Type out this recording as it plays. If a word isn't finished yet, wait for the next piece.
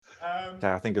Okay,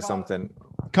 I think of something.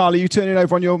 Carl, are you turning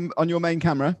over on your main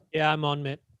camera? Yeah, I'm on,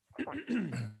 mate.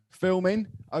 Filming.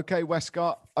 Okay,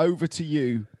 Westcott, over to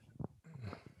you.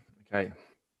 Okay.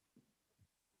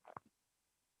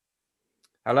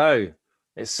 Hello.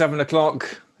 It's 7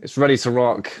 o'clock. It's ready to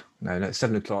rock. No, it's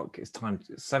 7 o'clock. It's time.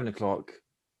 It's 7 o'clock.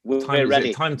 We're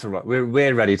ready. Time to rock.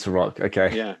 We're ready to rock.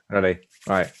 Okay. Yeah. Ready.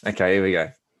 Right. Okay. Here we go.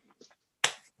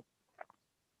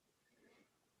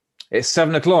 It's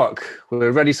 7 o'clock.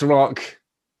 We're ready to rock.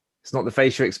 It's not the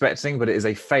face you're expecting, but it is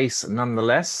a face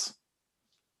nonetheless.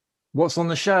 What's on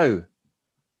the show?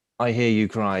 I hear you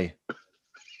cry.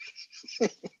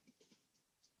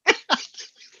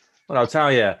 Well, I'll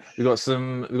tell you, we've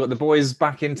got the boys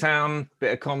back in town,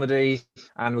 bit of comedy,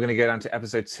 and we're going to go down to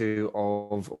episode 2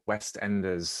 of West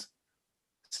Enders.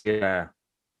 See you there.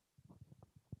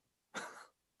 That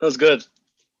was good.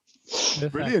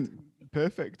 Perfect. Brilliant.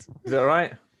 Perfect. Is that all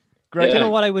right? Great. You know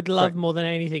what I would love more than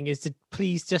anything is to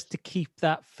please just to keep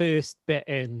that first bit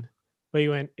in where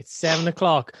you went, it's 7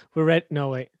 o'clock. We're ready. No,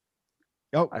 wait.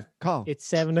 Oh, Carl. It's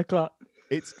 7 o'clock.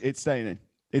 It's staying in.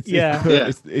 It's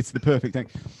the perfect thing.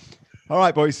 All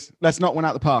right, boys. Let's knock one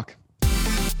out the park.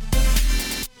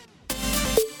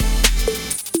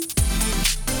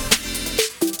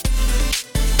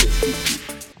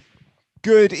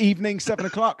 Good evening, 7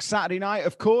 o'clock, Saturday night,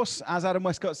 of course. As Adam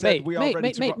Westcott said, we are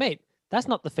ready to rock. Mate. That's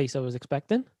not the face I was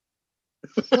expecting.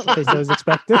 Not the face I was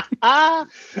expecting.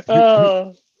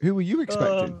 Who were you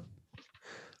expecting?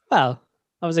 Well,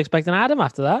 I was expecting Adam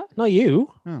after that, not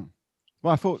you. Oh.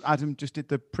 Well, I thought Adam just did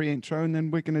the pre-intro and then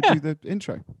we're going to do the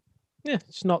intro. Yeah,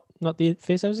 it's not the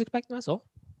face I was expecting, that's all.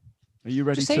 Are you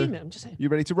ready I'm just saying. You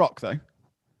ready to rock, though?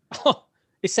 Oh,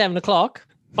 it's 7 o'clock.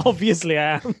 Obviously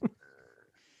I am.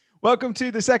 Welcome to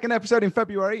the second episode in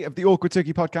February of the Awkward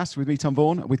Turkey podcast with me, Tom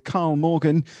Vaughan, with Carl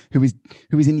Morgan, who is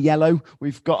in yellow.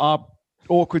 We've got our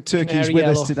awkward turkeys with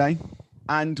us today,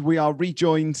 and we are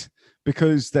rejoined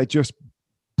because they're just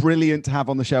brilliant to have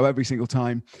on the show every single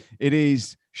time. It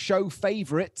is show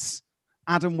favourites,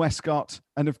 Adam Westcott,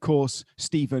 and of course,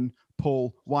 Stephen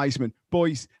Paul Wiseman.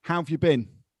 Boys, how have you been?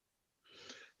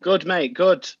 Good, mate.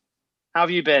 Good. How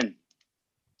have you been?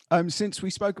 Since we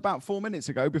spoke about 4 minutes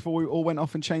ago, before we all went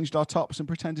off and changed our tops and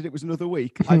pretended it was another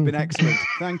week, I've been excellent.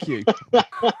 Thank you.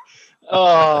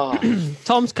 Oh,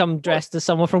 Tom's come dressed as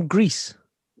someone from Greece.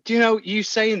 do you know you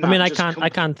saying that? I mean, I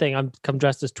can't think I'm come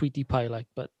dressed as Tweety Pie, like,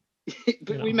 but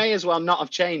But we may as well not have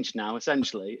changed now.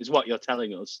 Essentially, is what you're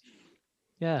telling us.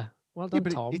 yeah. Well done,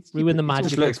 but Tom. it's- Ruin the it's magic.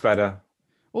 Just looks better.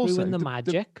 Also, Ruin the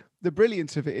magic. the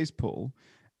brilliance of it is, Paul,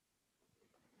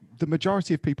 the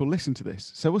majority of people listen to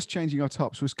this. So us changing our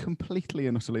tops was completely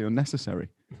and utterly unnecessary.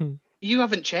 You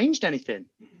haven't changed anything.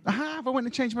 I have. I went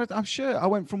and changed my shirt. I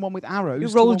went from one with arrows. You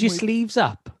to rolled one your with- sleeves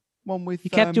up. One with You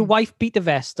kept your wife beat the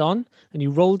vest on, and you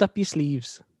rolled up your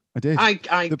sleeves. I did.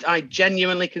 I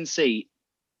genuinely can see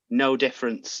no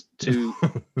difference to.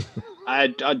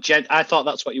 I thought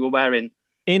that's what you were wearing.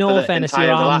 In For all the fairness, entire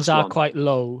your the arms last are one. quite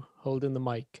low, holding the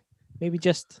mic. Maybe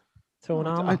just throw an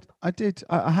arm up. I did.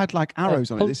 I had like arrows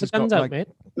on it. Pull This the has got guns out, like mate.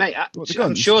 Mate, What, the I'm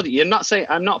guns? sure that you're not saying.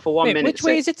 I'm not for 1 Mate, minute. which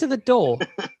way is it to the door?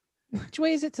 Which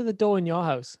way is it to the door in your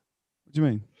house? What do you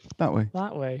mean? That way.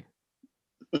 That way.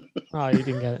 Oh, you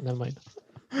didn't get it. Never mind.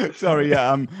 Sorry,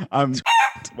 yeah, I'm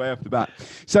way off the bat.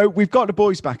 So we've got the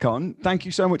boys back on. Thank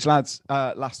you so much, lads,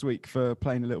 last week for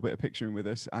playing a little bit of picturing with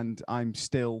us. And I'm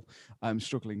still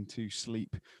struggling to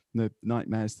sleep the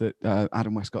nightmares that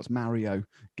Adam Westcott's Mario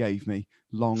gave me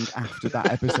long after that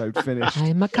episode finished.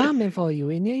 I'm a coming for you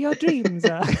in your dreams.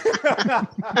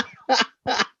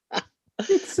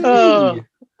 It's Oh. me.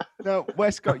 Now,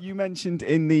 Westcott, you mentioned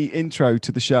in the intro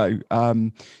to the show,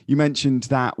 you mentioned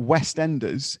that West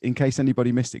Enders, in case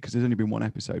anybody missed it, because there's only been one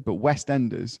episode, but West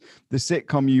Enders, the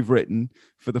sitcom you've written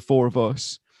for the four of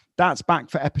us, that's back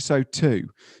for episode 2.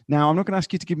 Now, I'm not going to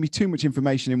ask you to give me too much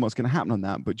information in what's going to happen on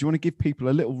that, but do you want to give people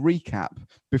a little recap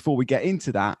before we get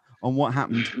into that on what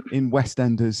happened in West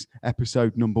Enders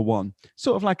episode number 1?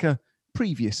 Sort of like a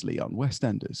previously on West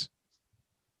Enders.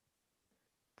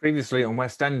 Previously on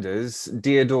West Enders,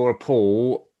 Deodora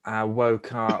Paul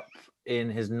woke up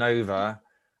in his Nova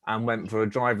and went for a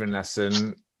driving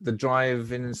lesson. The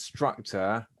driving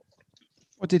instructor,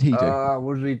 What did he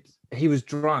do? he was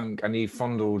drunk and he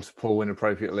fondled Paul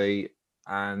inappropriately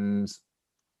and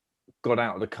got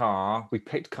out of the car. We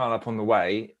picked Carl up on the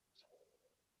way.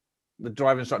 The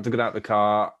driving instructor got out of the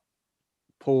car.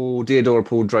 Deodora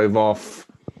Paul drove off,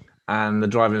 and the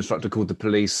driving instructor called the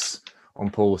police on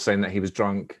Paul, saying that he was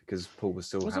drunk because Paul was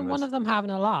still Wasn't hammered. one of them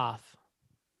having a laugh?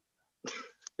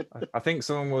 I think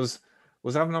someone was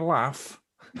having a laugh.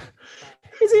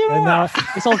 Is he all right?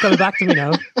 It's all coming back to me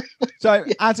now. So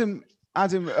Adam,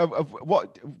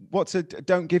 what's a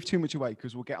don't give too much away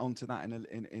because we'll get onto that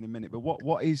in a minute. But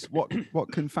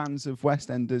what can fans of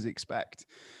West Enders expect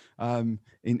in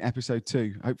episode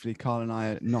 2? Hopefully, Carl and I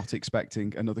are not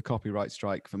expecting another copyright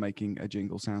strike for making a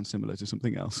jingle sound similar to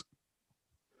something else.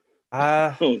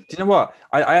 Do you know what?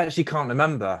 I actually can't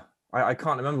remember. I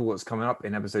can't remember what's coming up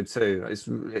in episode 2.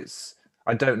 It's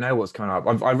I don't know what's coming up.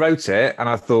 I wrote it and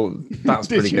I thought that's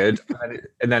pretty good,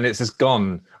 and then it's just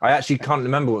gone. I actually can't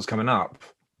remember what's coming up.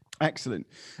 Excellent.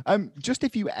 Just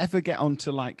if you ever get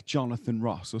onto like Jonathan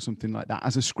Ross or something like that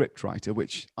as a script writer,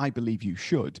 which I believe you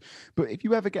should, but if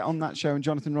you ever get on that show and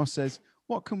Jonathan Ross says,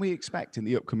 "What can we expect in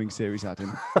the upcoming series,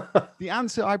 Adam?" The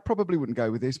answer I probably wouldn't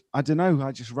go with is, "I don't know.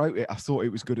 I just wrote it. I thought it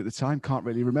was good at the time. Can't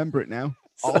really remember it now."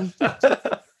 On.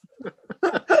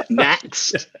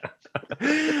 Next.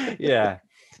 Yeah.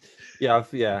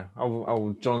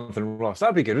 I'll Jonathan Ross.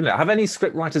 That'd be good, wouldn't it? Have any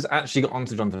script writers actually got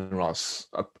onto Jonathan Ross?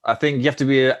 I think you have to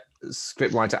be a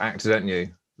script writer actor, don't you?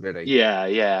 Really? Yeah,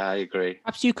 I agree.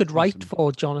 Perhaps you could write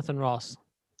for Jonathan Ross.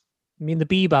 I mean, the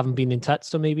Beeb haven't been in touch,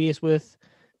 so maybe it's worth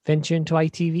venturing to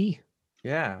ITV.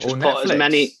 Yeah. Just or put Netflix. as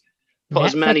many Oh,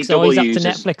 he's up to W's.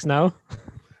 Netflix now.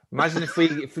 Imagine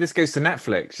if this goes to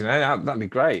Netflix, that'd be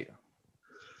great.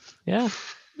 Yeah.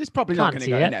 It's probably not Can't going to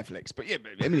see go it. to Netflix, but yeah,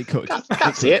 I mean, it could.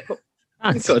 Can't see it.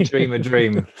 Dream a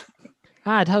dream.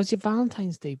 Ad, how's your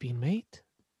Valentine's Day been, mate?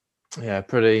 Yeah,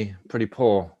 pretty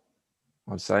poor,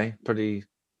 I'd say. Pretty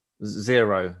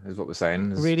zero is what we're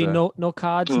saying. Really, no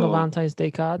cards, no Oh. Valentine's Day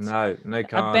cards. No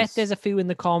cards. I bet there's a few in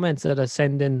the comments that are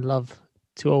sending love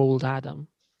to old Adam.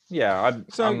 Yeah,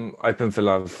 I'm open for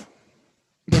love.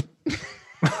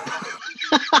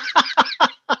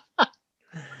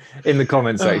 In the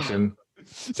comment section.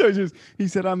 So he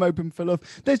said, "I'm open for love."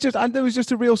 There was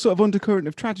just a real sort of undercurrent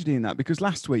of tragedy in that, because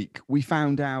last week we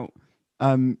found out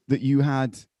that you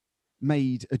had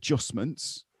made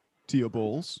adjustments to your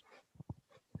balls.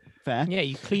 Fair. Yeah,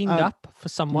 you cleaned up for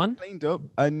someone. Cleaned up,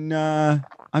 and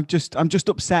I'm just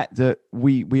upset that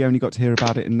we only got to hear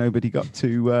about it and nobody got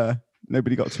to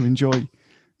enjoy.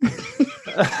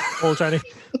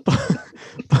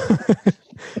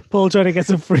 Paul trying to get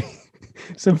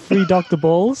some free Dr.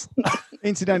 Balls.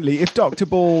 Incidentally, if Dr.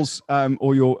 Balls or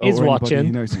Is or anybody watching.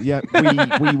 who knows,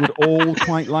 we would all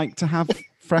quite like to have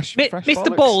fresh Mr.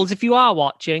 bollocks. Balls, if you are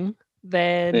watching,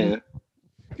 then Yeah.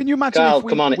 Can you imagine? Carl, if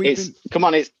come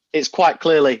on. It's quite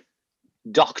clearly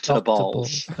Dr. Dr.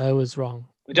 Balls. I was wrong.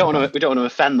 We don't want to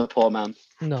offend the poor man.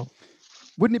 No.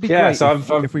 Wouldn't it be Yeah, great so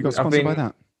if we got sponsored by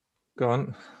that? Go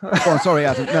on. Go on, sorry,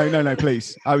 Adam. No,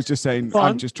 please. I was just saying, Go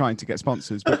on. I'm just trying to get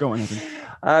sponsors, but go on,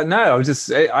 Adam. No,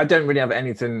 I don't really have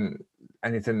anything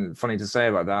funny to say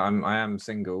about that. I am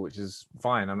single, which is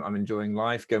fine. I'm enjoying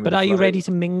life. Going. But with are the you flow. ready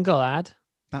to mingle, Ad?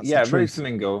 That's Yeah, the ready truth. to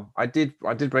mingle. I did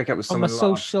break up with From a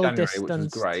someone last social January, which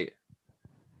distanced- was great.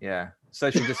 Yeah,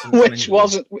 social distance. Which mingle,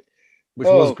 wasn't. which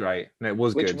was oh, great. No, it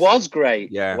was Which good. was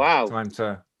great. Yeah. Wow. Time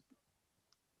to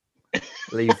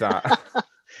leave that.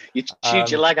 You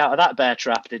chewed your leg out of that bear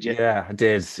trap, did you? Yeah, I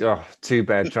did. Oh, 2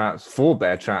 bear traps, 4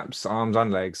 bear traps, arms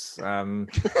and legs.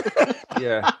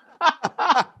 Yeah.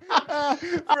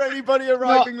 For anybody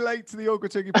arriving late to the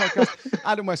Awkward Turkey podcast,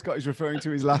 Adam Westcott is referring to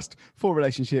his last 4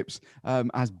 relationships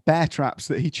as bear traps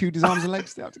that he chewed his arms and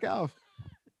legs to have to get off.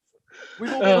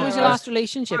 We've all been When was your there. last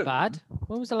relationship, Ad?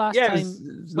 When was the last Yeah, it time? was- it was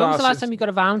When was the last last- time you got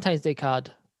a Valentine's Day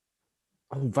card?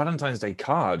 Oh, Valentine's Day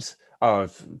cards. Oh,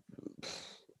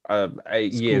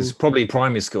 8 School. years, probably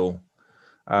primary school.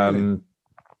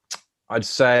 I'd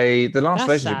say the last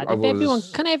That's relationship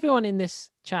sad. Can everyone in this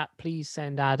chat please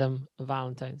send Adam a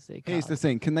Valentine's Day card? Here's the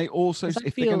thing: can they also, 'Cause I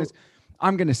if they're going feel- to,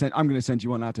 I'm going to send you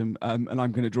one, Adam, and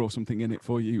I'm going to draw something in it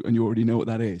for you, and you already know what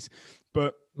that is.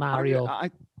 But Mario.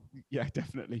 Yeah,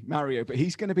 definitely Mario, but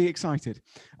he's going to be excited.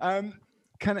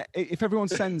 If everyone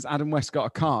sends Adam Westcott a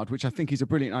card, which I think is a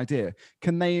brilliant idea,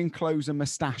 can they enclose a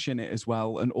moustache in it as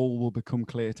well, and all will become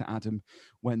clear to Adam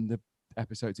when the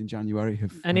episodes in January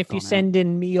have. And have if you gone out? send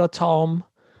in me or Tom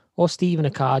or Stephen a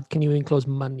card, can you enclose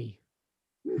money?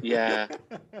 Yeah.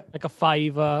 Like a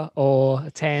 $5 or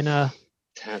a $10?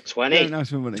 20. No,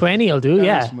 for money. 20 will do, No,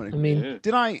 yeah. that's for money. I mean, Yeah.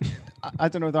 Did I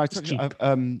don't know whether I It's told cheap.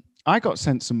 you. I got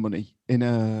sent some money in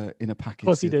a package.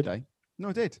 course the you other did. Day. No,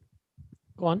 I did.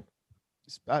 go on.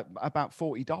 It's about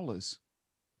 $40.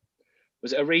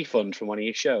 Was it a refund from one of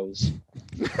your shows?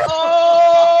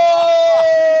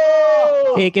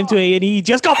 Oh! Take him to A&E.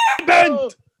 Just got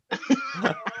burned.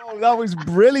 Oh, that was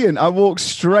brilliant. I walked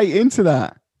straight into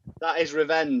that. That is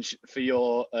revenge for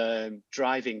your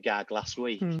driving gag last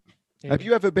week. Hmm. Have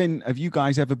you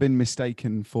guys ever been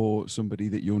mistaken for somebody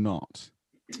that you're not?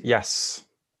 Yes,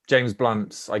 James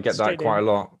Blunt. I get Straight that quite in.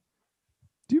 a lot.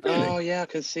 Do you really? Oh yeah, I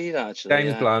can see that actually.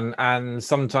 James yeah. Blunt, and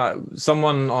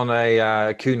someone on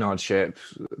a Cunard ship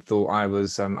thought I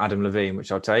was Adam Levine,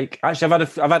 which I'll take. Actually,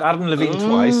 I've had Adam Levine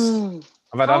twice. Oh.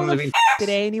 I've had How Adam the Levine. Did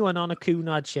anyone on a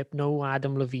Cunard ship know who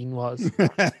Adam Levine was?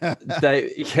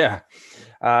 Yeah.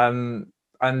 And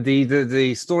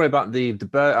the story about the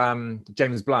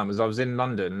James Blunt was I was in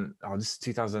London. Oh, this is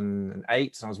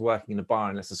 2008. And I was working in a bar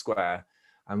in Leicester Square,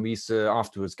 and we used to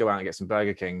afterwards go out and get some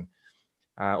Burger King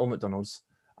or McDonald's.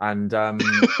 And Oh, we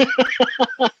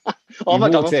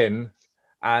McDonald's. walked in,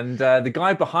 and the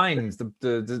guy behind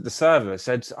the server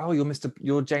said, "Oh,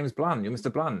 you're James Blunt. You're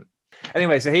Mr. Blunt."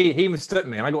 Anyway, so he mistook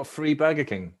me, and I got free Burger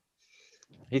King.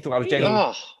 He thought I was James.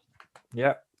 Oh,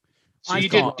 Yeah. so I've you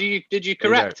got- did you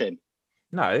correct him?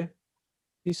 No.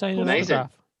 You signed an Amazing.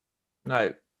 autograph?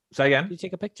 No. Say again. Did you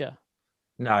take a picture?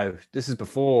 No. This is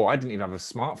before I didn't even have a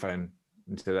smartphone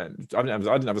until then. I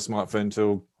didn't have a smartphone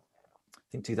until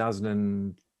I think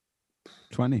 2016,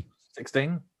 20.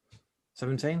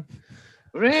 17.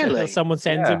 Really? Someone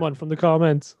sends Yeah. him one from the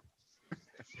comments.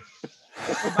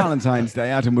 For Valentine's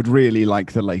Day, Adam would really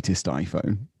like the latest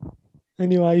iPhone. A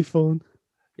new iPhone.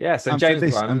 Yeah. So And James for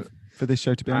this, Blunt. and for this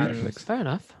show to be on and- Netflix. Fair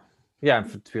enough. Yeah,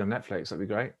 to be on Netflix, that'd be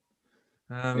great.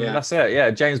 Yeah. That's it. Yeah,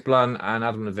 James Blunt and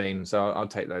Adam Levine. So I'll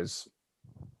take those.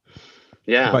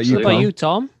 Yeah. What about you, What absolutely. about you,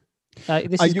 Tom?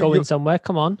 This is you- going you're- somewhere.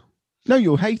 Come on. No,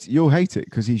 you'll hate it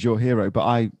because he's your hero. But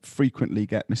I frequently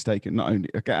get mistaken. Not only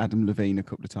I get Adam Levine a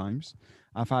couple of times.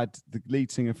 I've had the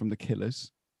lead singer from The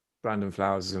Killers, Brandon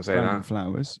Flowers is going to say Brandon that.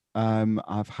 Flowers.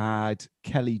 I've had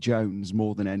Kelly Jones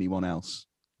more than anyone else,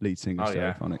 lead singer Oh,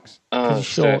 yeah. Stereophonics. Oh, he's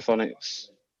short. Stereophonics.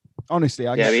 Honestly,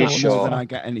 I Yeah, get he is that more short. than I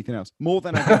get anything else. More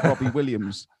than I get Robbie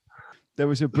Williams. There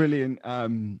was a brilliant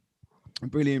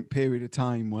period of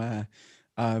time where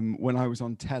when I was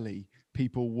on telly,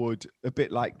 people would, a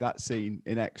bit like that scene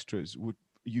in Extras,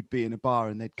 you'd be in a bar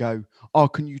and they'd go, "Oh,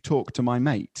 can you talk to my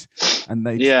mate?" And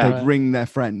they'd Yeah. ring their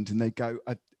friend and they'd go,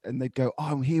 "Oh,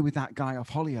 I'm here with that guy off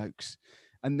Hollyoaks."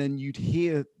 And then you'd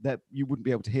hear that you wouldn't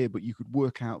be able to hear, but you could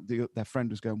work out their friend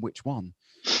was going, "Which one?"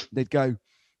 They'd go,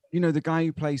 "You know, the guy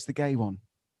who plays the gay one."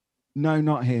 "No,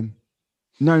 not him."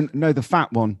 No, the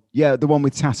fat one. "Yeah, the one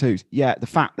with tattoos." "Yeah, the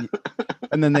fat."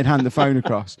 And then they'd hand the phone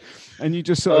across, and you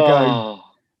just sort of go, Oh,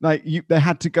 like, they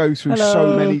had to go through so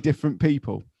Hello. many different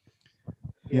people.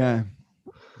 Yeah,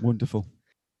 wonderful.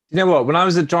 You know what? When I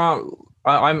was a drama,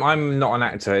 I'm not an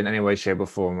actor in any way, shape, or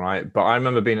form, right? But I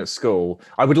remember being at school.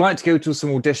 I would like to go to some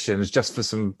auditions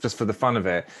just for the fun of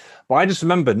it. But I just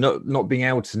remember not being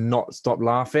able to not stop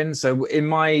laughing. So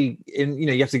you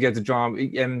have to go to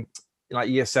drama. Like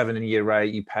year 7 and year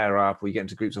 8, you pair up, or you get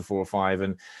into groups of 4 or 5.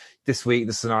 And this week,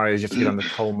 the scenario is you have to get on the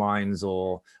coal mines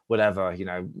or whatever,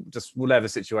 just whatever When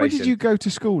situation. did you go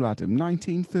to school, Adam?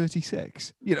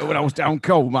 1936. When I was down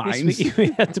coal This mines. week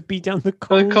we had to be down the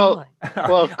coal coal- line.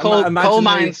 well, coal Imaginary-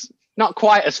 mines not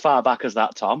quite as far back as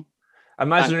that, Tom.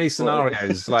 Imaginary Thankfully.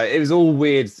 scenarios, like it was all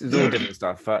weird, it was all different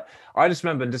stuff. But I just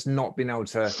remember just not being able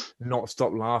to not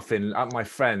stop laughing at my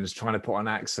friends trying to put on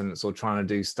accents or trying to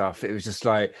do stuff. It was just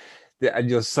like,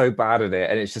 and you're so bad at it,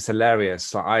 and it's just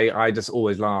hilarious. Like I just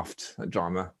always laughed at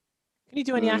drama. Can you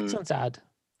do any Mm. accents, Ad?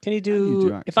 Can you you do,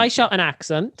 do if I accents? shout an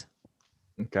accent?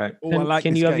 Okay, Oh, I Can- like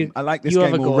can this you have game. your- I like this you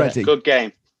have game a go at it. already. Good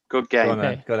game. Good go on game.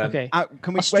 then. Okay. Go then. Okay.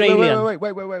 Can we Australian. wait.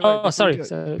 Oh, before sorry. we do it-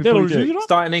 So, before we do it,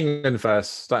 Start in England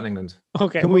first. Start in England.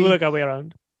 okay, Can we'll we- look our way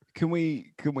around. Can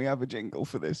we have a jingle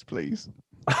for this, please?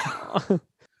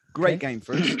 Great game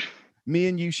for us. Me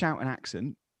and you shout an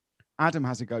accent. Adam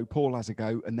has a go, Paul has a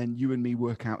go, and then you and me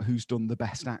work out who's done the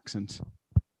best accent.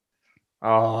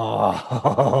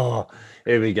 Oh,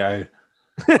 here we go.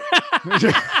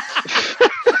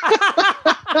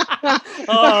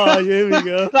 Oh, here we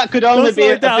go. That could only Don't slow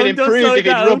have it down, been don't slow improved it if he'd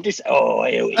down. rubbed his. Oh,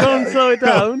 here we Don't go. slow it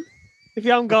down. If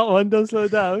you haven't got one, don't slow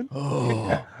it down.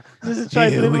 Oh, This is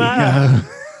trying here to we matter.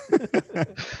 go.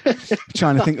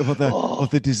 Trying to think of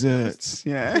other desserts.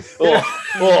 Yeah.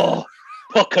 Oh,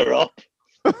 pucker up.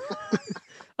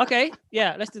 Okay,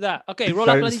 yeah, let's do that. Okay, roll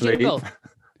up Don't bloody sleep. jingle.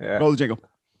 Yeah. Roll the jingle.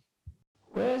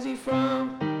 Where's he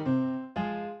from?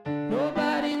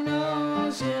 Nobody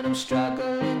knows, and I'm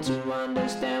struggling to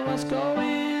understand what's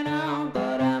going on.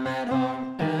 But I'm at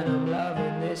home, and I'm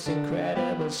loving this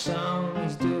incredible song.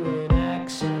 He's doing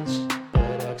accents,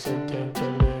 but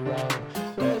accidentally wrong.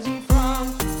 Where's he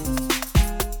from?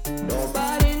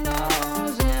 Nobody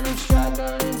knows, and I'm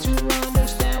struggling to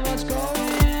understand what's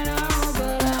going on.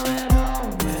 But I'm at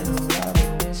home, and I'm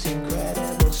loving this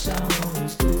incredible song.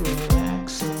 He's doing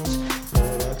accents,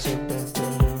 but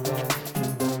accidentally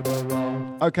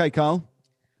wrong. Okay, Carl.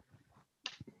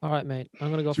 All right, mate.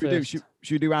 I'm gonna go Should we first.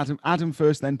 do Adam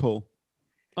first, then Paul?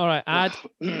 All right, Ad.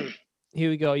 Here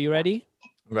we go. You ready?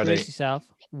 Ready? Brace yourself.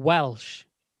 Welsh.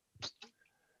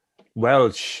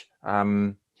 Welsh.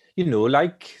 You know,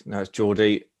 like no, it's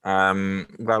Geordie.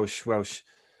 Welsh.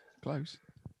 Close.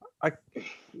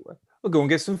 We'll go and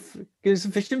get some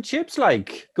fish and chips.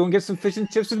 Like, go and get some fish and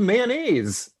chips with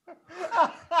mayonnaise.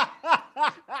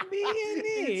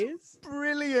 Mayonnaise.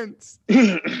 Brilliant.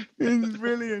 It's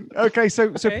brilliant. Okay, so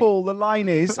Okay. Paul, the line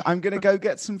is, I'm going to go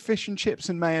get some fish and chips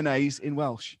and mayonnaise in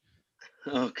Welsh.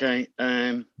 Okay.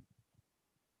 I'm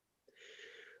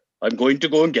going to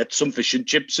go and get some fish and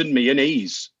chips and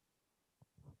mayonnaise.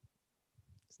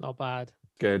 It's not bad.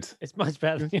 Good. It's much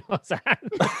better than yours.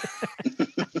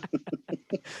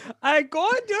 I'm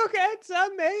going to get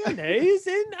some mayonnaise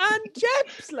and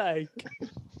chips, like.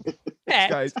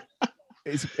 Pet. Guys,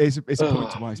 it's a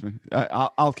point to Wiseman.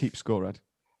 I'll keep score, Ed.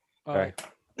 All right.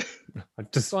 I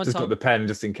just Go on, got Tom. the pen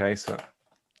just in case. But...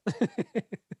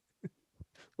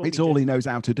 What It's we all did. he knows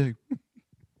how to do.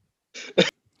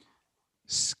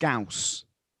 Scouse.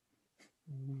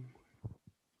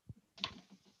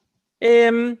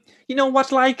 You know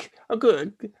what? Like, I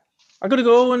gotta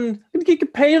go and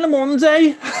get paid on a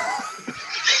Monday.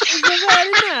 It's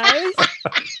very nice.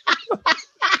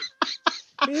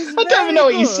 It's I don't even know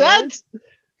what you very said.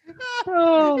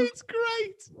 good. It's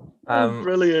great.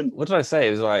 Brilliant. What did I say?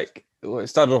 It was like it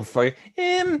started off like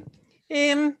you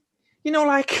know,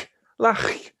 like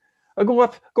I go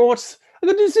out. I go this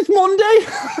Monday.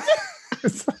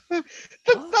 That's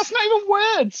not even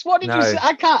words. What did No. you say?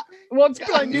 I can't. What's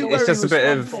I knew It's where just he a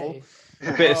bit was of from,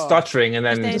 a bit of stuttering, and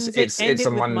then Just it's end it a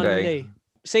with Monday.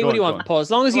 Say Go what you on, go want, on. Paul. As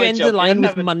long as you Right, end Joe, the line you're with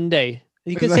never- Monday.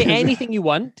 You can As say long as- anything you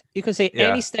want. You can say Yeah.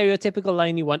 any stereotypical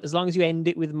line you want, as long as you end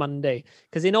it with Monday.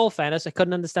 Because in all fairness, I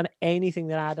couldn't understand anything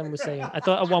that Adam was saying. I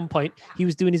thought at one point he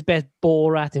was doing his best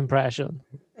Borat impression.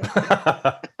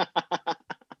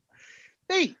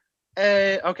 Hey,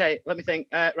 okay, let me think.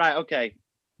 Right, okay.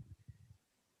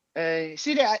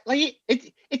 See that, like, at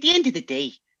the end of the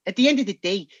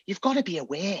day, you've got to be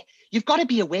aware. You've got to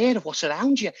be aware of what's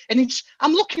around you. And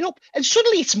I'm looking up, and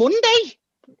suddenly it's Monday.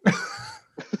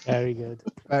 Very good.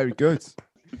 Very good.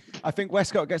 I think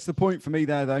Westcott gets the point for me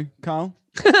there, though. Carl?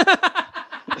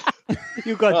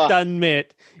 You got Oh. done,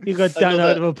 mate. You got done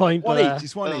Another- out of a point. One for that. each.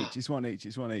 It's one each. It's one each.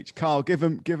 It's one each. Carl, give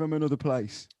him another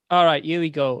place. All right, here we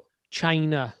go.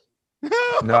 China.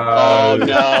 No.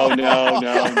 No.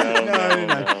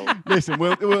 Listen,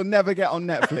 we'll never get on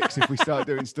Netflix if we start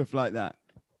doing stuff like that.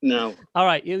 No. All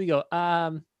right, here we go.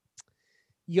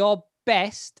 Your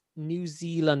best New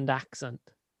Zealand accent.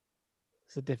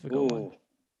 It's a difficult one. Ooh,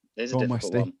 there's a Go on,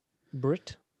 difficult Westy. one.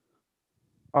 Brit.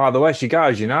 Oh, the way she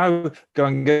goes, you know, go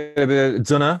and get a bit of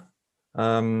dinner.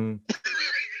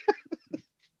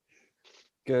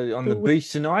 Go on the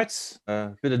beach tonight.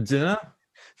 Bit of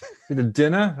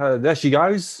dinner. There she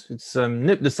goes. It's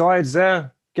nip the sides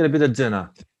there. Get a bit of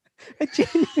dinner. I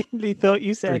genuinely thought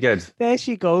you Pretty said, good. there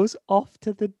she goes, off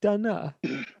to the dunner.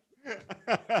 Can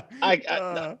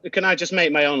I just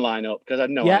make my own line up? Because I had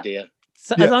no Yeah. idea.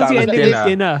 So Yeah, as long as that you was end it with dinner.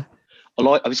 dinner.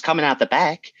 Well, I was coming out the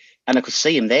back and I could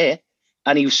see him there.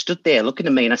 And he was stood there looking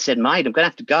at me. And I said, mate, I'm going to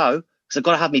have to go because I've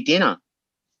got to have my dinner.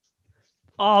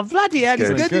 Oh, bloody hell, he's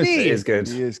Good. good, Good. isn't It he? is good.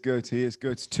 He is good. He is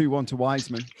good. It's 2-1 to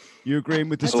Wiseman. You agreeing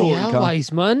with the Bloody story, hell, Carl?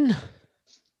 Wiseman.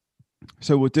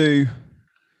 So we'll do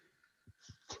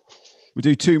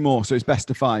two more. So it's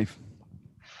best of 5.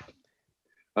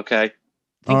 Okay.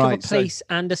 Think All of right, a so- place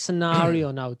and a scenario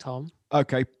now, Tom.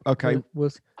 Okay. We'll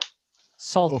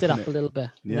salt it Open up it. a little bit.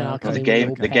 and then Yeah, I'll okay. come The in game,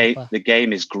 with the no game, pepper. the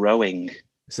game is growing.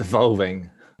 It's evolving.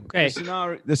 Okay.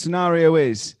 The scenario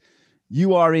is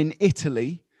you are in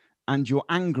Italy and you're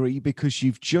angry because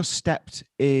you've just stepped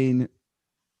in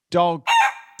dog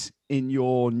in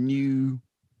your new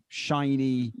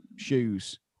shiny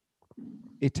shoes.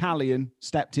 Italian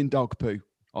stepped in dog poo.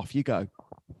 Off you go.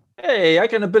 Hey, I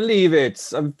cannot believe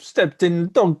it. I've stepped in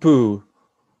dog poo.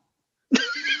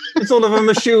 It's all over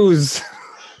my shoes.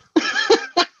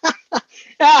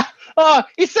 Oh,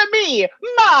 it's me,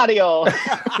 Mario.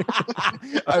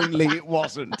 Only it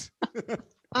wasn't.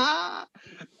 Oh,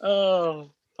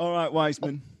 All right,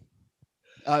 Wiseman.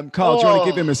 Carl, do you want to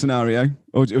give him a scenario,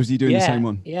 or is he doing the same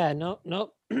one? Yeah, no.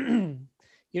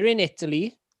 You're in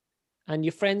Italy and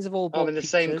your friends have all bought I'm in the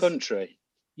same pizzas. country.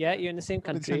 Yeah, you're in the same With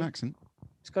the country. same accent.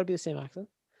 It's got to be the same accent.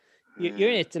 You're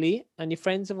in Italy and your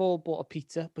friends have all bought a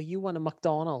pizza, but you want a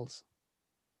McDonald's.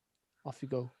 Off you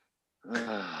go.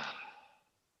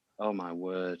 Oh my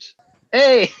word!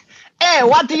 Hey,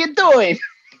 what are you doing?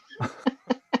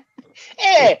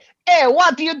 hey,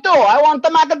 what do you do? I want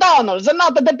the McDonald's and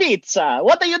not the pizza.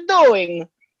 What are you doing?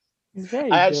 He's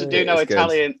very I actually good. do know It's good.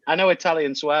 Italian. I know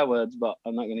Italian swear words, but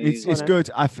I'm not going to use It's it. good.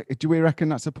 Do we reckon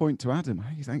that's a point to Adam?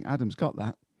 I think Adam's got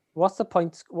that. What's the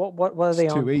points? What are It's they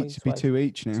on? two each. points It'd be wise? 2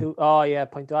 each now. Two. Oh yeah,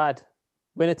 point to add.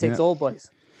 Winner takes Yeah. all, boys.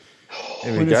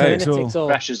 Here we Winner go. takes Winner all. takes all.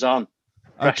 Pressure's on.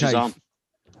 Pressure's Okay. on. Is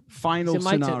Final it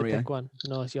my turn to scenario. pick one?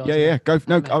 No, it's yours. Yeah, isn't yeah. it? Go.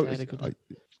 No, I had a good one.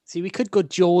 See, we could go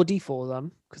Geordie for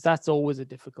them because that's always a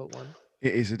difficult one.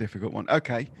 it is a difficult one.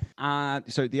 Okay.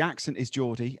 So the accent is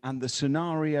Geordie, and the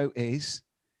scenario is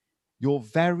you're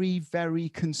very, very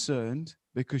concerned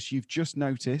because you've just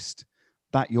noticed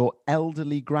that your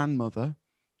elderly grandmother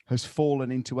has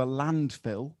fallen into a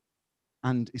landfill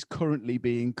and is currently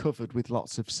being covered with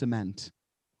lots of cement.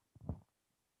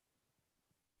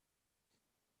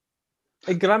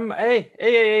 Hey, grandma.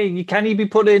 Hey, you can't be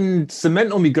putting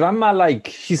cement on me grandma. Like,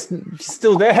 she's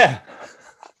still there.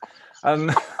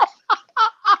 And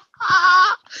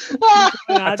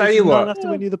I tell you what. have to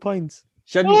win you the points.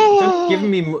 she hadn't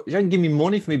given me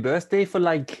money for my birthday for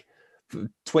like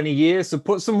 20 years. So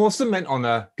put some more cement on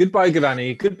her. Goodbye,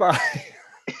 granny. Goodbye.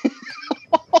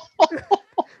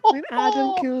 When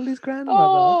Adam killed his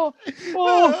grandmother.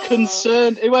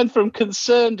 Concerned. It went from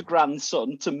concerned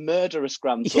grandson to murderous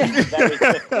grandson Yeah. very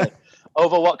quickly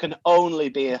over what can only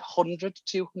be 100,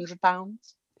 200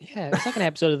 pounds. Yeah, it's like an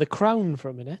episode of The Crown for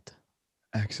a minute.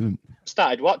 Excellent.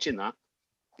 Started watching that.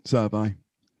 So have I.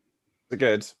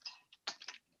 Good. It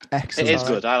Excellent. is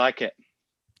good. I like it.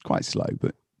 Quite slow,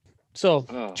 but So,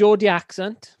 Oh. Geordie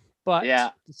accent, but Yeah.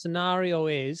 the scenario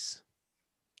is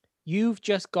you've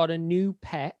just got a new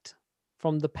pet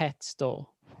from the pet store.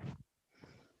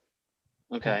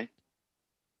 Okay.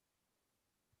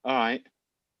 All right.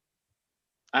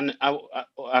 And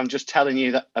I'm just telling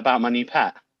you that about my new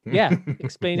pet. Yeah,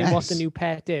 explaining what the Yes. new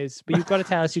pet is. But you've got to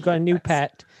tell us you've got a new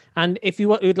pet. And if you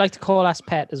would like to call us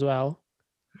pet as well,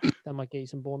 that might get you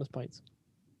some bonus points.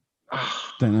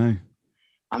 don't know.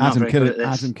 I'm not very good at this.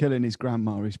 Adam killing his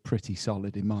grandma is pretty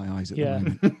solid in my eyes at Yeah.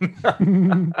 the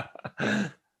moment.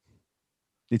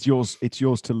 It's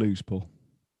yours to lose, Paul.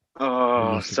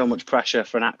 Oh, so much pressure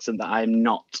for an accent that I'm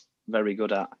not very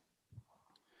good at.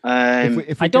 If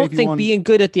we I don't gave you think one- being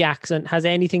good at the accent has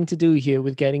anything to do here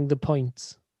with getting the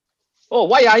points. Oh,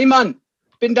 why are you, man?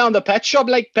 Been down the pet shop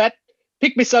like pet.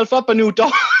 Pick myself up a new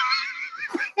dog.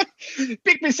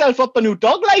 Pick myself up a new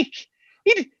dog like.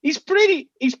 He's pretty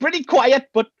quiet,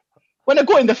 but when I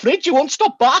go in the fridge, he won't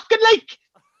stop barking like.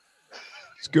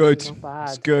 It's good. Not bad.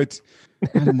 It's good.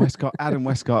 Adam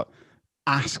Westcott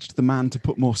asked the man to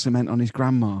put more cement on his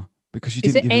grandma because she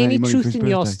Is didn't there give him any money for truth his in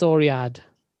your birthday. story, Ad?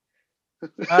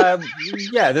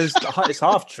 Yeah, it's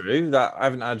half true that I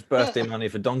haven't had birthday money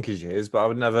for donkey's years, but I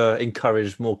would never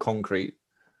encourage more concrete.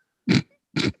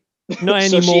 Not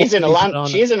So anymore. she is in a land.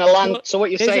 She is in a land. Well, So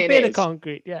what you're There's a saying bit of is.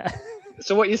 concrete, yeah.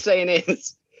 So what you're saying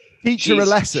is. Teach her a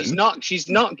lesson. She's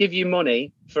not give you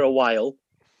money for a while.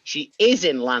 She is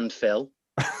in landfill,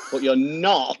 but you're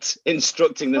not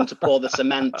instructing them to pour the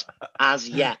cement as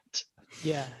yet.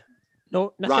 Yeah.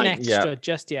 No, nothing Right, extra yeah.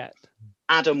 just yet.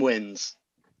 Adam wins.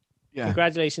 Yeah.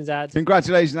 Congratulations, Ad.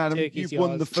 Congratulations, Adam. Turkey's You've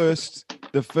won yours.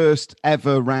 the first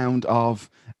ever round of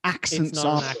accents. It's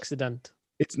not are- an accident.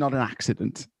 It's not an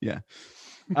accident. Yeah.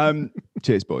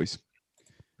 Cheers, boys.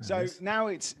 So now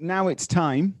it's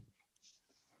time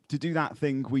to do that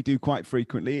thing we do quite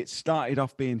frequently. It started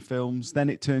off being films, then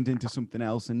it turned into something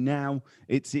else, and now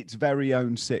it's its very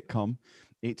own sitcom.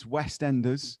 It's West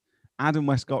Enders. Adam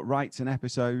Westcott writes an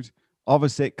episode of a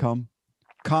sitcom.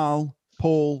 Carl,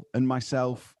 Paul, and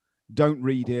myself don't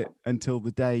read it until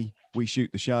the day we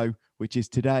shoot the show, which is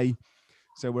today.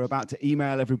 So we're about to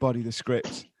email everybody the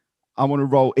script. I want to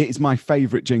roll. It is my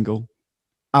favorite jingle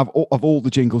of all the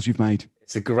jingles you've made.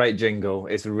 It's a great jingle.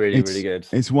 It's really good.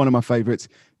 It's one of my favorites.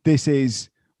 This is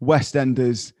West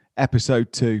Enders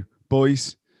episode 2.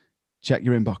 Boys, check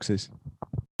your inboxes.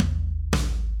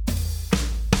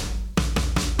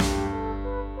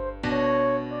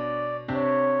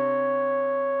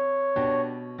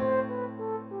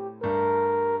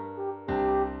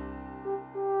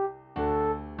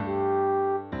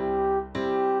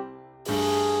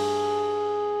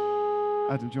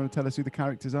 Adam, do you want to tell us who the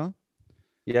characters are?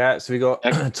 Yeah, so we got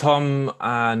Tom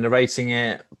narrating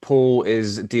it. Paul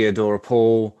is Deodora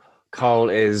Paul. Carl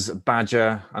is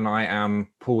Badger, and I am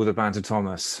Paul the Badger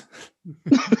Thomas.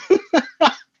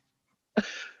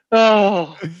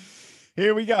 Oh,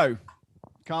 Here we go.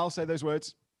 Carl, say those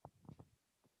words.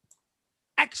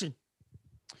 Action.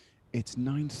 It's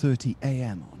 9:30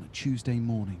 a.m. on a Tuesday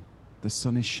morning. The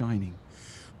sun is shining.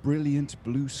 Brilliant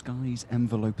blue skies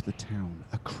envelope the town.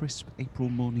 A crisp April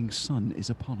morning sun is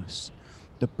upon us.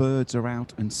 The birds are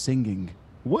out and singing.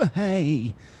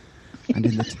 Wah-hey! and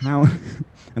in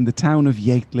the town of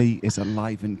Yateley is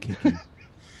alive and kicking.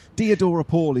 Theodora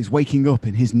Paul is waking up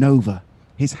in his Nova,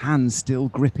 his hands still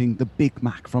gripping the Big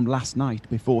Mac from last night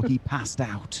before he passed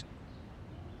out.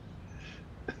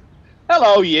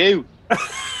 Hello, you.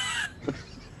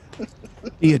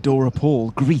 Theodora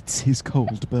Paul greets his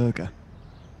cold burger.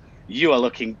 You are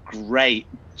looking great,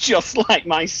 just like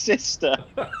my sister.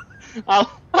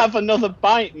 I'll have another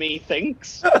bite,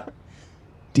 methinks.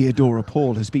 Theodora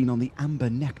Paul has been on the amber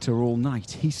nectar all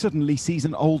night. He suddenly sees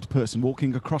an old person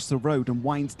walking across the road and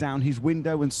winds down his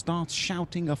window and starts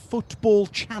shouting a football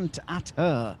chant at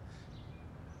her.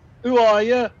 Who are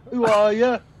you? Who are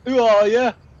you? Who are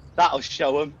you? That'll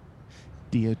show him.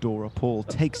 Theodora Paul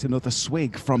takes another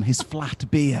swig from his flat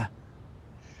beer.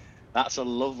 That's a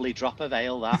lovely drop of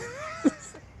ale, that.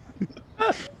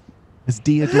 As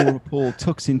Theodora Paul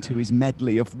tucks into his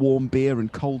medley of warm beer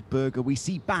and cold burger, we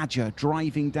see Badger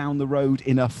driving down the road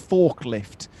in a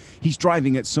forklift. He's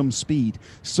driving at some speed.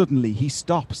 Suddenly, he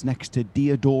stops next to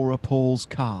Theodora Paul's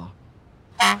car.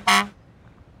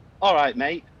 All right,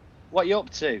 mate. What you up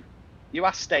to? You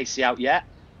asked Stacey out yet?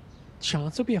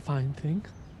 Chance will be a fine thing.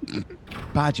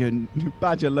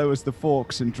 Badger lowers the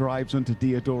forks and drives onto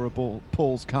Theodora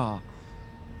Paul's car.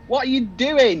 What are you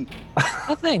doing?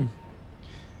 Nothing.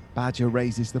 Badger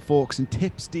raises the forks and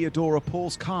tips Theodora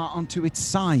Paul's car onto its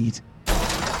side.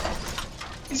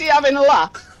 Is he having a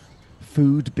laugh?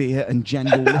 Food, beer, and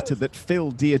general litter that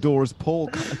fill Theodora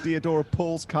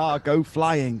Paul's car go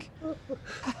flying.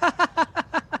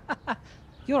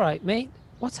 You all right, mate?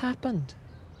 What's happened?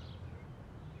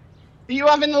 Are you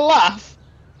having a laugh?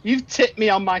 You've tipped me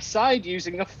on my side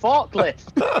using a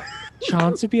forklift.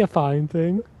 Chance would be a fine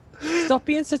thing. Stop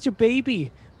being such a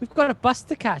baby. We've got a bus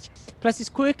to catch. Plus, it's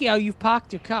quirky how you've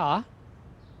parked your car.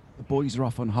 The boys are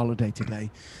off on holiday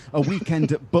today. A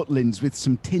weekend at Butlins with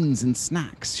some tins and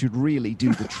snacks should really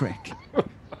do the trick.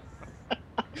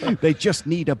 They just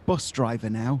need a bus driver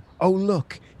now. Oh,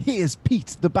 look, here's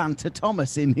Pete the Banter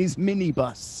Thomas in his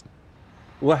minibus.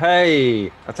 Well,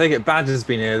 hey, I take it Badger's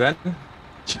been here then.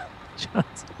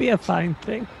 Chance would be a fine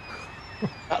thing.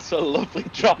 That's a lovely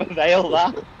drop of ale,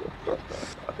 that.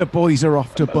 The boys are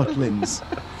off to Butlins.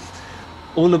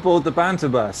 All aboard the banter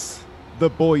bus. The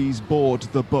boys board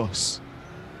the bus.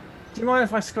 Do you mind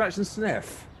if I scratch and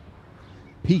sniff?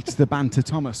 Pete the Banter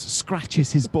Thomas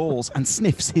scratches his balls and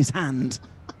sniffs his hand.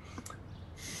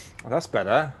 Oh, that's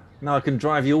better. Now I can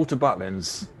drive you all to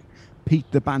Butlins. Pete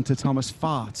the Banter Thomas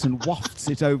farts and wafts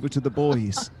it over to the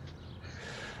boys.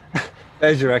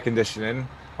 There's your air conditioning.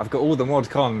 I've got all the mod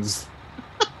cons.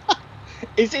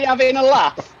 Is he having a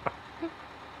laugh?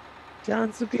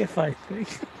 Chance would be a fine thing.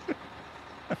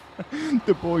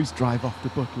 The boys drive off to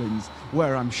Butlins,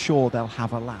 where I'm sure they'll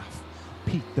have a laugh.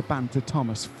 Pete the Banter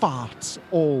Thomas farts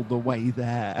all the way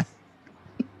there.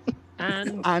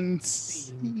 And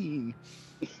Scene.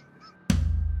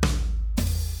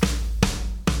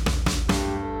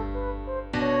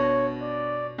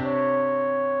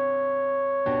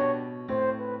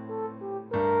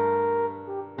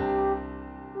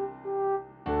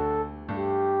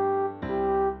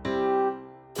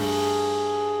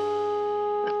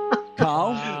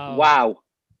 Carl, Wow.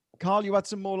 Carl, you had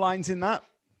some more lines in that.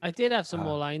 I did have some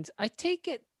more lines. I take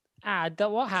it, Ad,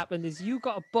 that what happened is you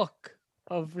got a book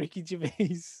of Ricky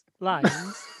Gervais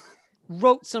lines,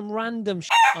 wrote some random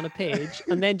shit on a page,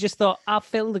 and then just thought, I'll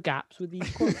fill the gaps with these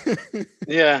quotes.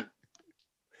 Yeah.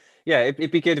 Yeah,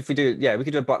 it'd be good if we do. Yeah, we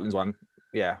could do a Butlins one.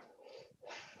 Yeah,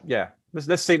 yeah.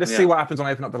 Let's see. Let's Yeah. see what happens when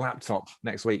I open up the laptop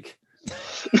next week.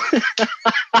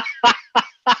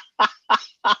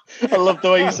 I love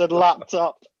the way you said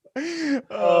laptop.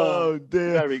 Oh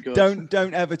dear. Very good.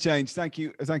 Don't ever change. Thank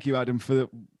you, Adam, for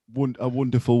a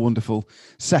wonderful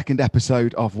second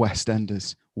episode of West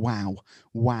Enders. Wow.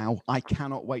 I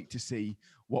cannot wait to see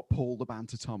what Paul the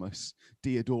Banter Thomas,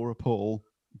 Theodora Paul,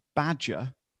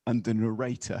 Badger, and the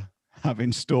narrator have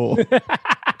in store.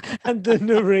 And the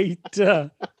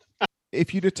narrator.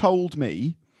 If you'd have told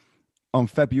me on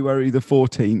February the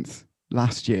 14th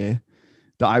last year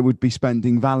that I would be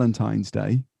spending Valentine's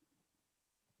Day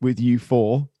with you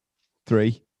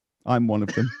three, I'm one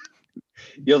of them.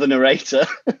 You're the narrator.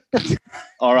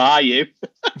 Or are you?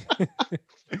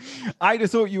 I'd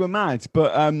have thought you were mad,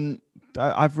 but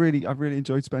I've really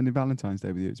enjoyed spending Valentine's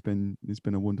Day with you. It's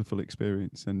been a wonderful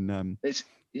experience, and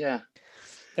Yeah.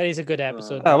 That is a good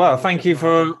episode. Oh well, thank you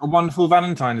for a wonderful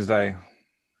Valentine's Day.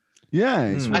 yeah,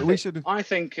 we I should. I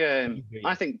think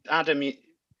Adam,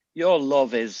 your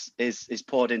love is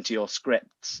poured into your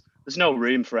scripts. There's no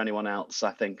room for anyone else,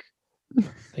 I think. I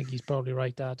think he's probably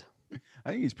right, Dad. I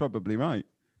think he's probably right.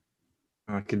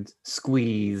 I could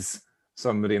squeeze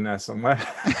somebody in there somewhere.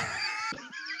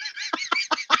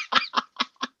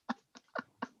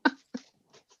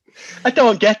 I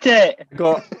don't get it.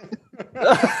 Got.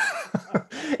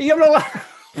 You know,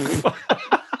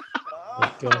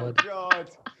 Oh, God.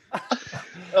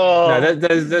 Oh, no,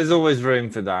 there's always room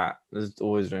for that. There's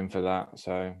always room for that.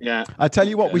 So yeah. I tell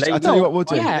you what, I tell you what we'll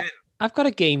do. Yeah, I've got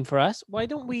a game for us. Why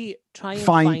don't we try and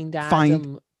Find- find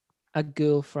Adam a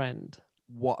girlfriend?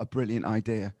 What a brilliant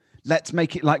idea. Let's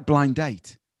make it like blind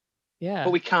date. Yeah.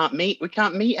 But we can't meet. We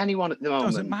can't meet anyone at the moment.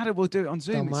 Doesn't matter. We'll do it on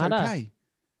Zoom. Don't It's matter. okay.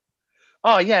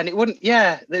 Oh yeah, and it wouldn't.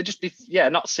 Yeah, they'd just be. Yeah,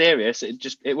 not serious.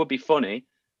 It would be funny,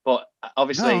 but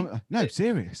obviously. No,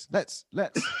 serious. Let's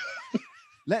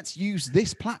let's use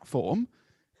this platform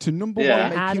to number Yeah. one,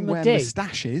 make Add him him a wear date.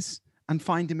 moustaches and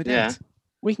find him a date. Yeah.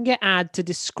 We can get Ad to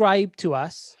describe to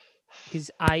us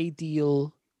his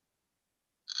ideal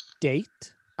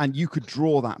date. And you could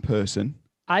draw that person.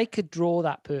 I could draw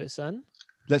that person.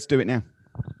 Let's do it now.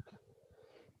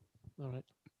 All right.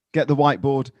 Get the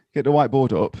whiteboard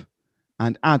up.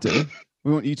 And Adam, I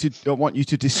want you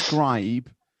to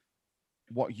describe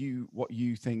what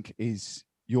you think is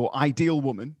your ideal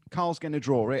woman. Carl's going to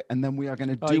draw it, and then we are going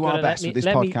to Oh, do you our gotta best with this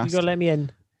you podcast. gotta let me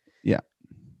in. Yeah.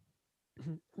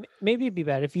 Maybe it'd be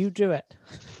better if you drew it.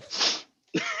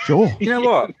 Sure. you know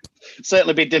what?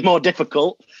 Certainly be more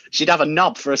difficult. She'd have a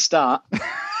knob for a start.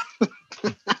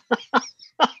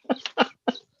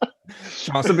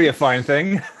 Chance to be a fine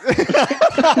thing.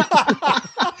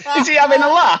 Is he having a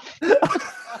laugh?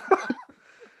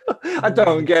 I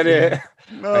don't get it.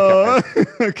 Oh,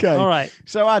 okay. All right.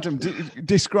 So, Adam,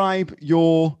 describe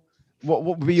what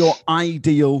would be your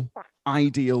ideal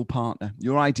partner,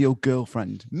 your ideal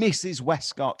girlfriend, Mrs.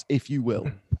 Westcott, if you will.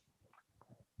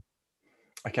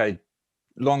 Okay,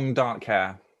 long dark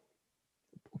hair.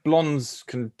 Blondes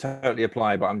can totally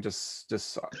apply, but I'm just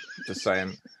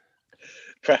saying.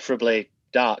 Preferably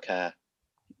dark hair.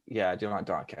 Yeah, I do like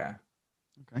dark hair.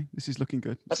 Okay, this is looking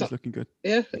good. That's This is not- looking good.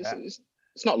 Yeah, Yeah.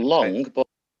 it's not long, but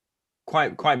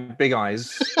Quite big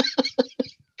eyes.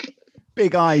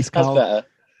 Big eyes, that's Carl. better.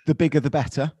 The bigger, the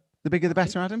better. The bigger, the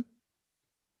better, Adam.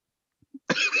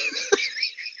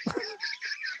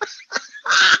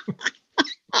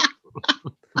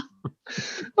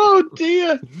 Oh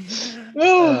dear.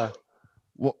 Oh. Uh,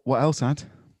 What else, Ad?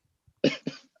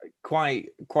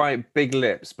 quite big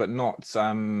lips, but not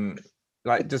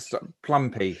like just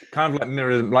plumpy, kind of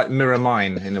like mirror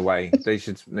mine in a way. They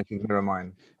should mirror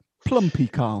mine. Plumpy,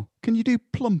 Carl. Can you do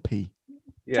plumpy?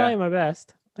 Trying Yeah, my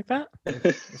best. Like that.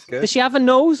 that's good. Does she have a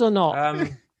nose or not?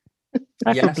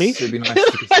 Preferably. Yes, it'd be nice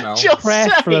to smell. Just say,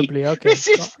 Preferably. Okay.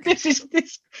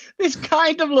 This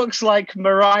kind of looks like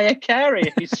Mariah Carey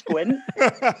if you squint.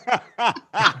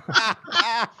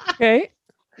 Okay.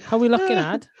 How are we looking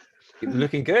at?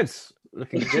 Looking good.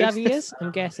 Looking Does she have good. ears?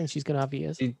 I'm guessing she's gonna have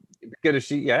ears. Good as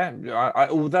she, yeah.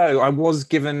 Although I was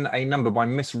given a number by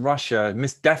Miss Russia,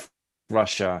 Miss Deaf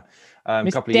Russia, a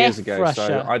Miss couple of years Deaf ago. Russia.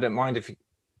 So I don't mind if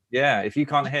you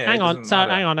can't hear. Hang it on, doesn't sorry,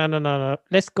 matter. hang on, no.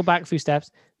 Let's go back a few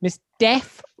steps. Miss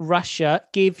Deaf Russia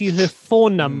gave you her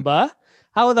phone number.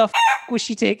 How the was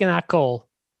she taking that call?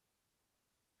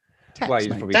 Text, Well, you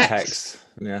mate. probably Text. text.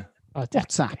 Yeah. Oh, Deaf.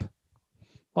 WhatsApp.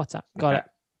 WhatsApp. Got Okay. it.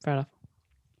 Fair enough.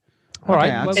 All Okay,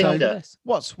 right. Ad, Well, so we'll do this.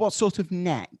 what sort of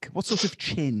neck? What sort of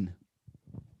chin?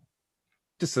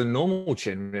 Just a normal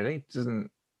chin, really. Doesn't.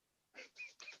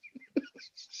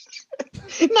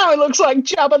 Now it looks like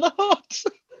Jabba the Hutt.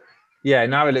 Yeah.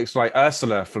 Now it looks like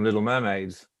Ursula from Little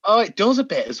Mermaid. Oh, it does a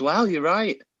bit as well. You're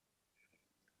right.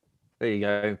 There you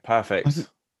go. Perfect.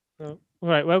 All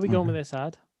right. Where are we going Okay. with this,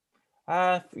 Ad?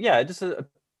 Yeah. Just a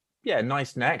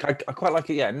nice neck. I quite like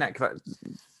it. Yeah, neck that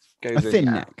goes A thin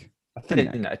in, neck. a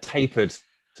thin thin, neck. a tapered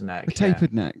neck. A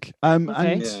tapered neck. Okay.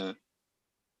 And Yeah.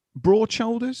 broad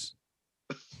shoulders.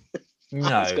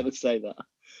 Yeah. I was No. going to say that.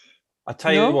 I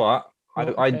tell No? you what. Oh,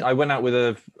 okay. I went out with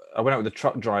a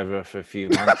truck driver for a few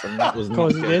months, and that was Of not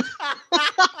course you good. did.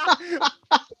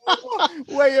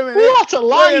 Wait a minute. What a Wait a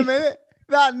life! minute.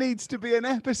 That needs to be an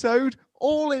episode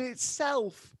all in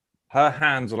itself. Her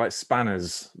hands were like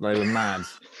spanners. They were mad.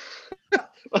 I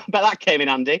bet that came in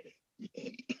handy.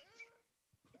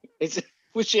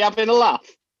 Was she having a laugh?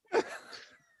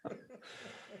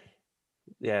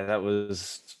 Yeah, that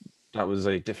was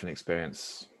a different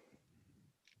experience.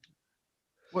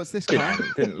 What's this guy?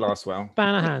 Didn't last well.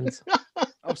 Banner hands.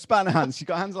 Oh, spanner hands. You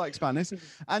got hands like spanners.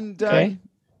 And Okay.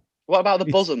 What about the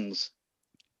It's- bosoms?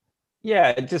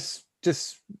 Yeah, just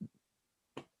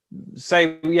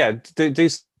say do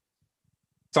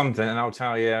something, and I'll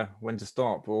tell you when to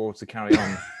stop or to carry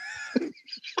on.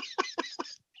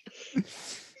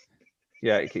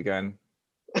 Yeah, keep going.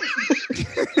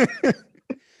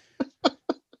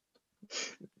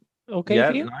 Okay yeah,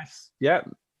 for you? nice. Yeah.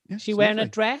 Yeah, She it's wearing a lovely.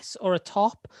 dress or a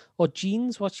top or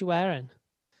jeans? What's she wearing?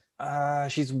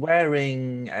 She's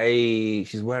wearing a.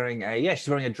 She's wearing a. Yeah, she's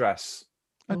wearing a dress.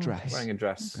 A Oh, okay. dress. Wearing a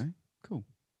dress. Okay, cool.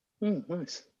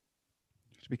 Nice.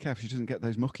 Just be careful she doesn't get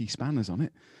those mucky spanners on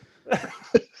it.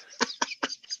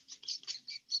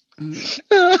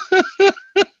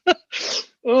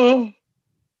 Oh,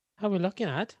 How are we looking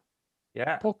at?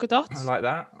 Yeah, Polka I dots? like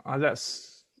that.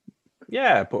 That's.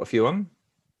 Yeah, put a few on.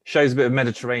 Shows a bit of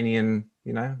Mediterranean,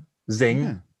 zing.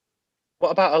 Yeah. what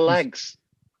about her legs?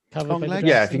 Covered long by the legs?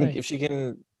 Yeah, dress, if she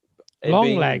can. it Long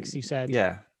being- legs, you said.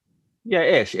 Yeah. Yeah,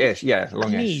 ish, yeah,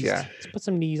 longish, Knees. yeah. Let's put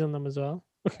some knees on them as well.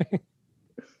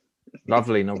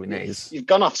 Lovely knobby knees. You've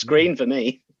gone off screen for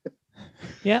me.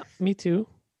 Yeah, me too.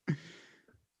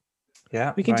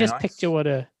 Yeah, We can very just nice. picture what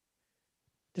a.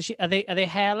 Does she? Are they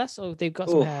hairless or they've got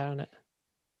some Oof. hair on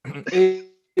it?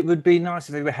 It would be nice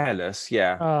if they were hairless.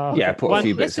 Yeah, Oh, yeah. okay. Put a One-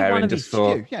 few let's bits do hair one in of just each.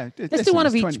 for. Yeah. Let's do one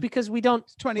of each because we don't.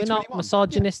 We're not 2021.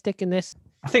 misogynistic in this.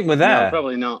 I think we're No, there.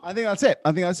 probably not. I think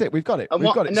that's it. We've got it. And We've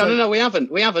what? got it. No, So- no, we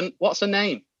haven't. We haven't. What's her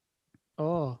name?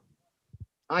 Oh,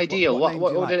 Ideal. what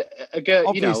What? name do you Did a girl?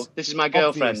 Obvious- This is my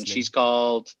girlfriend. obviously. She's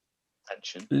called.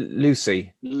 Attention,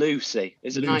 Lucy. Lucy.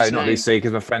 Is it a Lucy. nice No, not name? Lucy,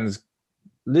 because my friends,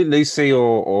 Lucy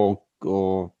or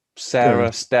Sarah,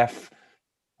 Good. Steph.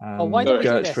 oh, why don't we do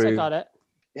this? I Gertrude. got it.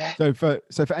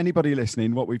 So for anybody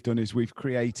listening, what we've done is we've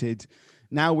created.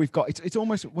 Now we've got it's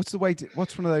almost what's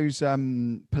one of those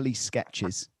police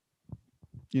sketches?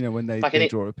 You know when they Like an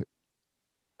draw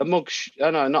A mug.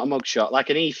 Oh no, not a mug shot. Like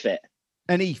an e-fit.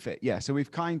 an e-fit, yeah. So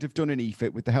we've kind of done an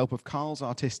e-fit with the help of Carl's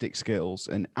artistic skills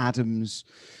and Adam's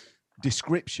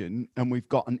description, and we've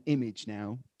got an image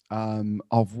now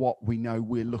of what we know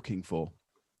we're looking for.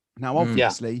 Now, Mm.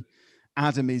 obviously,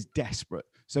 Adam is desperate,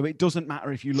 so it doesn't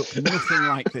matter if you look nothing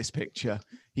like this picture.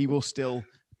 He will still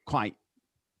quite,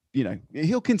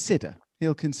 he'll consider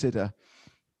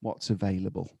what's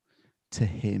available to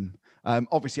him.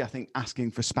 Obviously, I think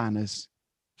asking for spanners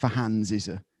for hands is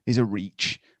a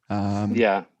reach.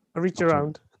 Yeah. I reach Okay.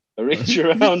 around. A reach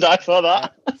around. I thought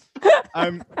that.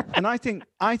 And I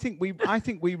think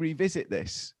we revisit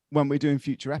this when we're doing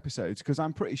future episodes, because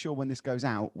I'm pretty sure when this goes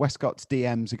out, Westcott's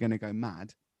DMs are going to go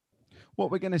mad.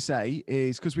 What we're going to say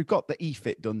is, because we've got the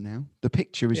e-fit done now, the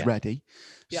picture is Yeah. ready.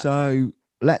 Yeah. So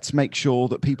let's make sure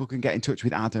that people can get in touch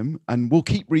with Adam, and we'll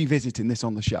keep revisiting this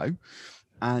on the show.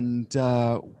 And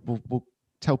we'll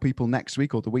tell people next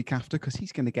week or the week after, because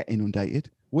he's going to get inundated.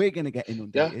 We're going to get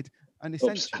inundated. And Oops,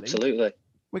 essentially, absolutely.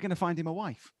 we're going to find him a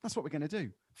wife. That's what we're going to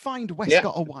do. Find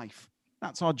Westcott a wife.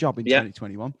 That's our job in Yeah.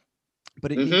 2021.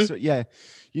 But it needs to, you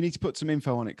need to put some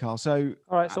info on it, Carl. So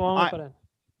All right, so what am I putting?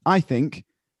 I think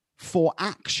for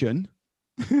action,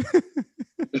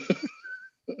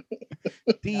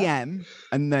 DM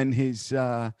and then his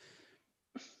or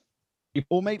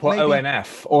maybe, Put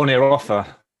ONF or near offer.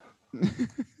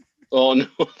 Oh no.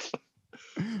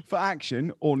 for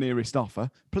action or nearest offer,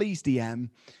 please DM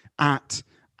at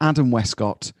Adam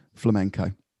Westcott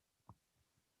Flamenco.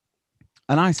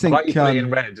 And I I think like you put it in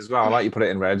red as well. I like you put it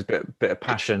in red. Bit of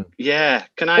passion. Yeah.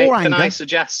 Can Or I anger.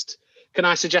 suggest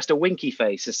a winky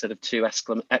face instead of two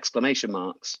exclamation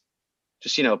marks?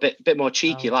 Just a bit more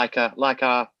cheeky, Oh. like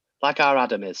our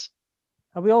Adam is.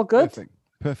 Are we all good?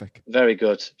 Perfect. Very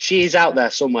good. She is out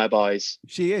there somewhere, boys.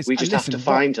 She is. We And just have listen, to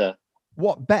find her.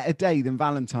 What better day than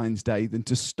Valentine's Day than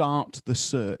to start the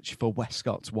search for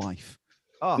Westcott's wife?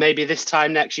 Oh, Maybe this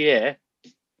time next year,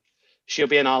 she'll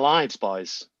be in our lives,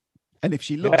 boys. and if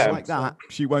she looks Yeah. like that,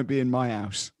 she won't be in my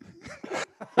house.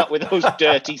 Not with those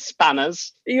dirty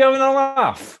spanners. Are you having a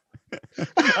laugh?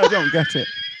 I don't get it.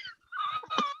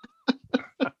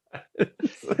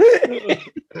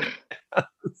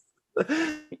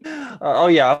 Oh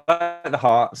yeah, I like the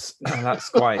hearts. That's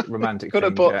quite romantic. Could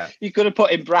have thing, put yeah. you could have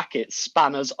put in brackets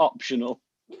spanners optional.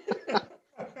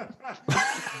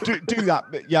 Do that.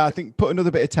 But yeah, I think put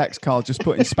another bit of text, Carl. Just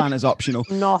put in spanners optional.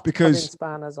 Not Because- putting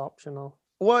spanners optional.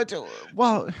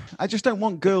 Well, I just don't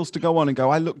want girls to go on and go,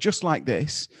 I look just like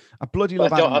this. I bloody But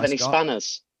love I don't Adam have any Westcott.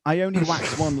 spanners. I only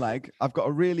wax one leg. I've got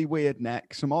a really weird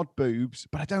neck, some odd boobs,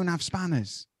 but I don't have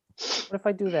spanners. What if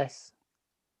I do this?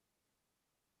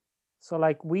 So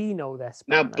like we know this.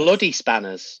 Now bloody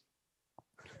spanners.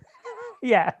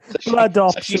 Yeah, blood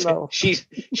So she's, optional.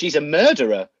 she's a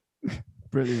murderer.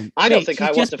 Brilliant. I don't Mate, think she's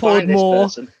I want just to poured find this more.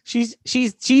 person.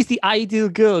 She's the ideal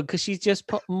girl because she's just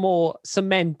put more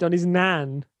cement on his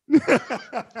nan.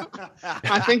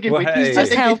 I think if we, Well, I hey. Just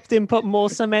think helped him put more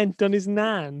cement on his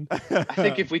nan. I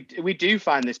think if we do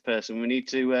find this person, we need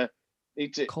to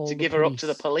Call to the give her up to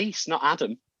the police. police, not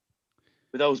Adam.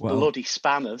 with those Well- bloody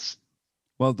spanners.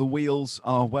 Well, the wheels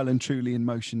are well and truly in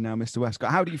motion now, Mr. Westcott.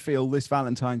 How do you feel this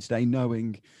Valentine's Day,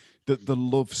 knowing that the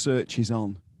love search is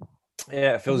on?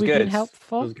 Yeah, it feels we good. been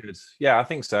helpful? Feels good. Yeah, I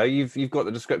think so. You've got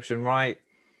the description right.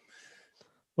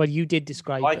 Well, you did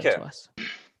describe Like it it. to us.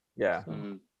 Yeah.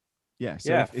 Mm. Yeah.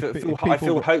 So Yeah, if I feel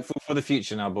people- hopeful for the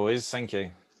future now, boys. Thank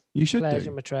you. you should Pleasure,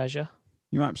 do. my treasure.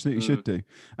 You absolutely Mm. should do.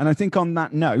 And I think on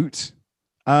that note,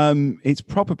 it's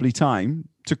probably time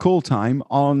to call time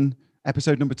on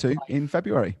episode number 2 in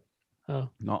February. Oh,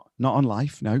 Not on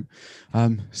life, no.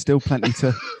 Still plenty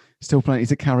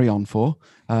to carry on for.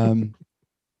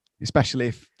 Especially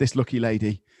if this lucky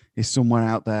lady is somewhere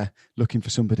out there looking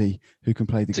for somebody who can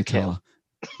play the To guitar.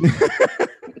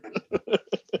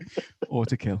 Or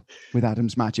to kill with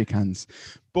Adam's magic hands.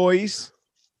 Boys,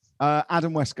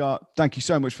 Adam Westcott, thank you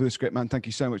so much for the script, man. Thank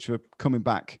you so much for coming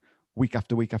back week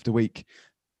after week after week.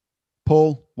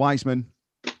 Paul Wiseman,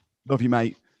 love you,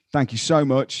 mate. Thank you so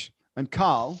much. And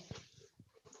Carl,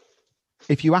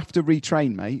 if you have to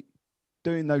retrain, mate,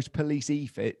 doing those police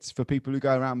e-fits for people who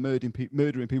go around murdering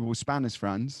people with spanners,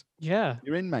 Franz, yeah.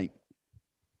 you're in, mate.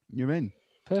 You're in.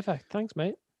 Perfect. Thanks,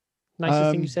 mate.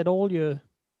 Nicest thing you Um, said all year.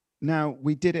 Now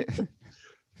we did it.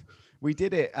 We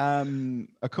did it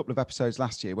a couple of episodes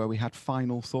last year where we had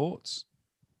final thoughts.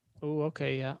 Oh,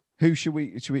 okay, yeah. Who's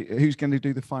going to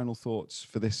do the final thoughts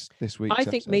for this week? I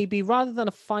think maybe rather than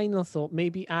a final thought,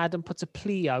 maybe Adam puts a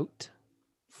plea out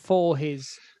for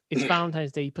it's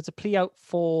Valentine's Day. He puts a plea out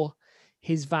for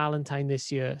his Valentine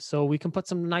this year. So we can put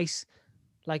some nice,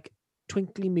 like,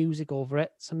 twinkly music over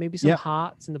it. So maybe some Yep.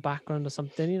 hearts in the background or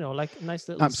something, like a nice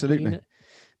little Absolutely. screen.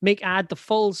 Make ad the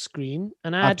full screen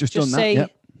and I've add just just done that,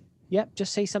 say, yep.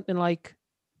 just say something like,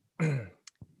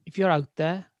 if you're out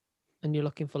there and you're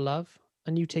looking for love,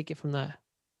 and you take it from there.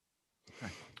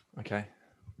 Okay.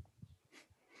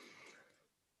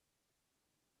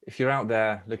 If you're out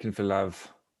there looking for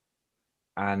love,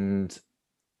 and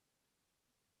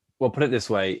well, put it this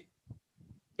way: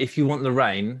 if you want the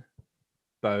rain,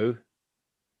 Bo,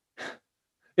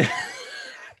 you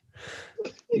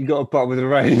got to part with the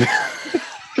rain.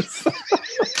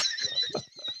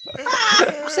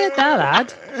 Who said that,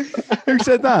 lad? Who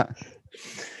said that?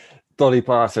 Dolly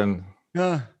Parton.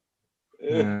 Yeah.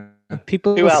 Yeah.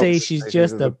 People Who will say else? she's This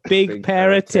just is a big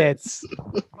pair of tits.